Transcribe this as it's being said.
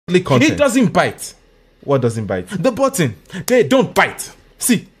Click content. It doesn't bite. What doesn't bite? The button. They don't bite.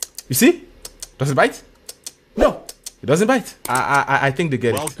 See? You see? Does it bite? No. It doesn't bite. I think they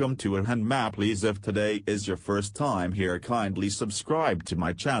get Welcome to a hand map. Please, if today is your first time here, kindly subscribe to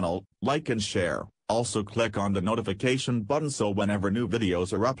my channel, like and share. Also click on the notification button so whenever new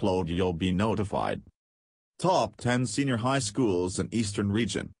videos are uploaded you'll be notified. Top 10 Senior High Schools in Eastern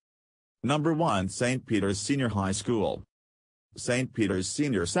Region. Number 1, St. Peter's Senior High School. St. Peter's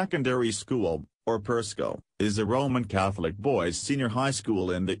Senior Secondary School, or PERSCO, is a Roman Catholic boys' senior high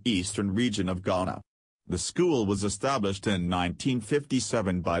school in the Eastern Region of Ghana. The school was established in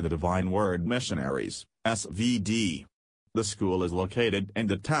 1957 by the Divine Word Missionaries, SVD. The school is located in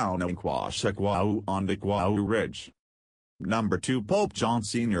the town of Nkwatia Kwahu on the Kwahu Ridge. Number 2, Pope John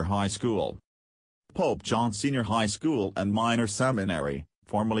Senior High School. Pope John Senior High School and Minor Seminary,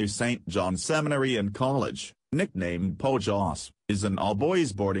 formerly St. John Seminary and College, nicknamed POJOSS, is an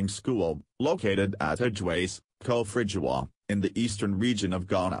all-boys boarding school, located at Effiduase, Koforidua, in the Eastern Region of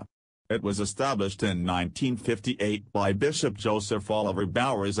Ghana. It was established in 1958 by Bishop Joseph Oliver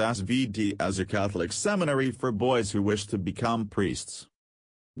Bowers SVD as a Catholic seminary for boys who wish to become priests.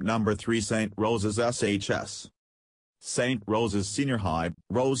 Number 3, St Roses SHS. St Roses Senior High,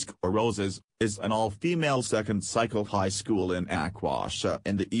 Rosec or Roses, is an all-female second-cycle high school in Akwatia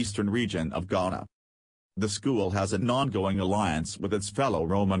in the Eastern Region of Ghana. The school has an ongoing alliance with its fellow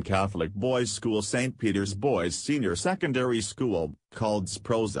Roman Catholic boys' school St. Peter's Boys Senior Secondary School, called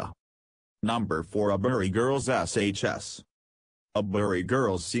SPROSA. Number 4, Aburi Girls SHS. Aburi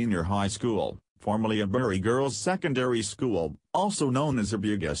Girls Senior High School, formerly Aburi Girls Secondary School, also known as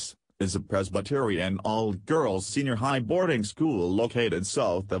Effiduase, is a Presbyterian all-girls senior high boarding school located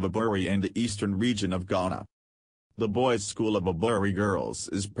south of Aburi in the Eastern Region of Ghana. The boys' school of Aburi Girls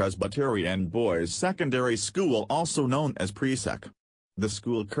is Presbyterian Boys Secondary School, also known as PRESEC. The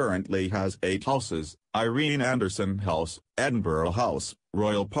school currently has 8 houses: Irene Anderson House, Edinburgh House,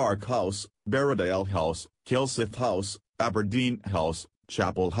 Royal Park House, Berridale House, Kilsyth House, Aberdeen House,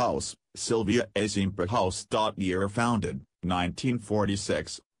 Chapel House, Sylvia Asimpra House. Year founded,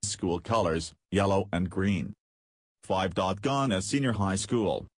 1946, school colors, yellow and green. 5. Ghana Senior High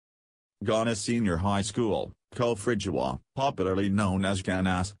School. Ghana Senior High School, Koforidua, popularly known as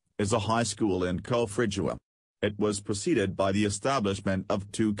Ghanas, is a high school in Koforidua. It was preceded by the establishment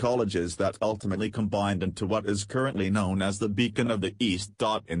of 2 colleges that ultimately combined into what is currently known as the Beacon of the East.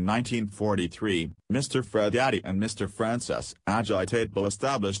 In 1943, Mr. Effiduase and Mr. Francis Agitatebo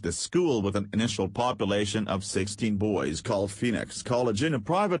established this school with an initial population of 16 boys called Phoenix College in a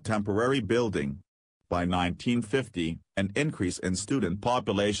private temporary building. By 1950, an increase in student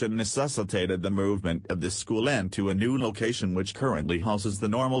population necessitated the movement of the school into a new location which currently houses the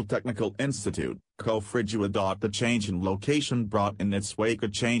Normal Technical Institute, Koforidua. The change in location brought in its wake a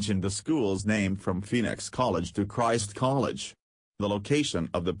change in the school's name from Phoenix College to Christ College. The location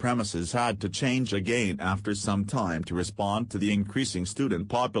of the premises had to change again after some time to respond to the increasing student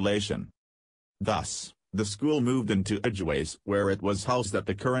population. Thus, the school moved into Effiduase, where it was housed at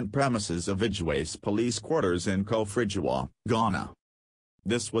the current premises of Effiduase Police Quarters in Koforidua, Ghana.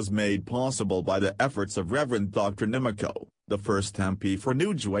 This was made possible by the efforts of Reverend Dr. Nimiko, the first MP for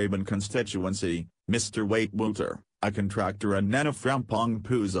New Juaben constituency, Mr. Wait Wooter, a contractor, and Nena Frampong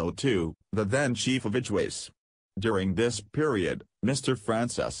Puzo II, the then chief of Effiduase. During this period, Mr.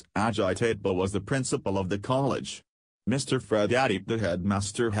 Francis Agitatebo was the principal of the college. Mr. Effiduase, the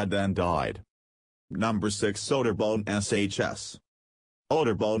headmaster, had then died. Number 6, Otterbone SHS.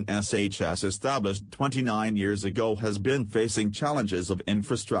 Otterbone SHS, established 29 years ago, has been facing challenges of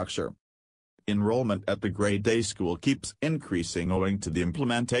infrastructure. Enrollment at the grade day school keeps increasing owing to the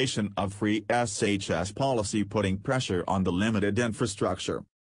implementation of free SHS policy, putting pressure on the limited infrastructure.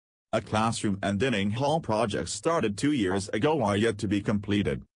 A classroom and dining hall projects started 2 years ago are yet to be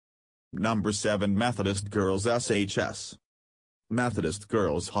completed. Number 7, Methodist Girls SHS. Methodist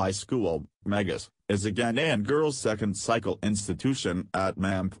Girls High School, MEGAS, is a Ghanaian girls' second-cycle institution at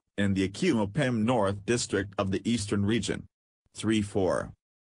Mamp, in the Akumapim North District of the Eastern Region. 3-4.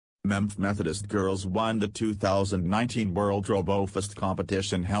 Mamp Methodist Girls won the 2019 World RoboFest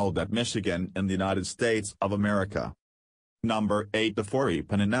competition held at Michigan in the United States of America. Number 8,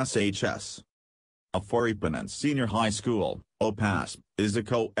 Aforipanan SHS. Aforipanan Senior High School, OPAS, is a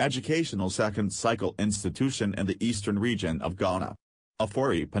co-educational second-cycle institution in the Eastern Region of Ghana.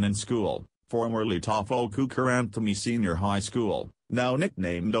 Aforipanan School, formerly Tafo Kukarantami Senior High School, now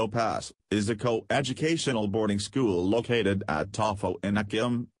nicknamed OPAS, is a co-educational boarding school located at Tafo in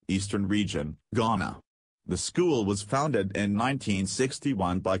Akim, Eastern Region, Ghana. The school was founded in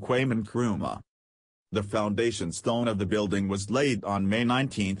 1961 by Kwame Nkrumah. The foundation stone of the building was laid on May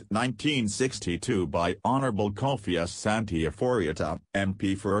 19, 1962 by Honorable Kofi Asante Aforiata,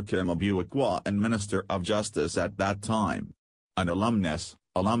 MP for Nkwatia and Minister of Justice at that time. An alumna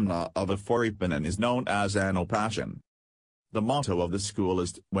of Aforipanan is known as an Opassion. The motto of the school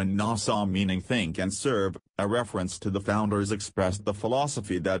is When Nasa, meaning think and serve. A reference to the founders expressed the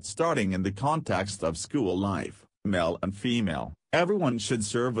philosophy that starting in the context of school life, male and female, everyone should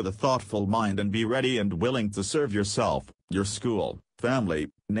serve with a thoughtful mind and be ready and willing to serve yourself, your school, family,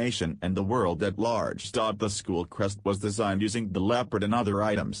 nation and the world at large. The school crest was designed using the leopard and other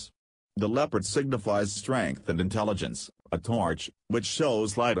items. The leopard signifies strength and intelligence, a torch, which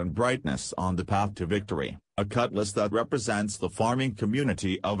shows light and brightness on the path to victory, a cutlass that represents the farming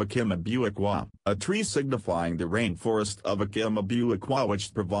community of Nkwatia, a tree signifying the rainforest of Nkwatia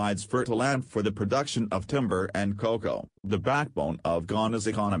which provides fertile land for the production of timber and cocoa, the backbone of Ghana's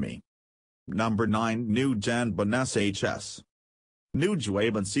economy. Number 9 New Janban SHS. New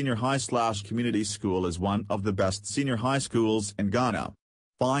Juaban Senior High/Community School is one of the best senior high schools in Ghana.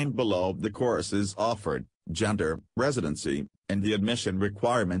 Find below the courses offered, gender, residency, and the admission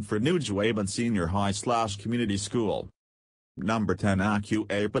requirement for New Juaban Senior High/Community School. Number 10 Akwatia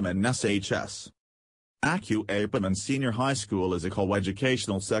SHS. Akwatia Senior High School is a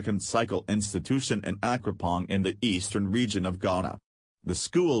co-educational second-cycle institution in Akwapong in the eastern region of Ghana. The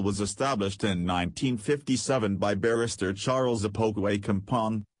school was established in 1957 by Barrister Charles Apokwe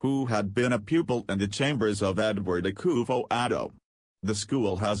Kampong, who had been a pupil in the chambers of Edward Akufo-Addo. The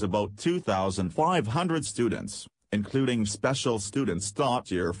school has about 2,500 students, including special students.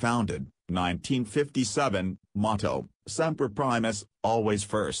 Year founded, 1957, motto, Semper Primus, always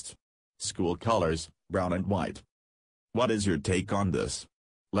first. School colors, brown and white. What is your take on this?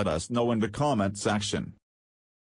 Let us know in the comment section.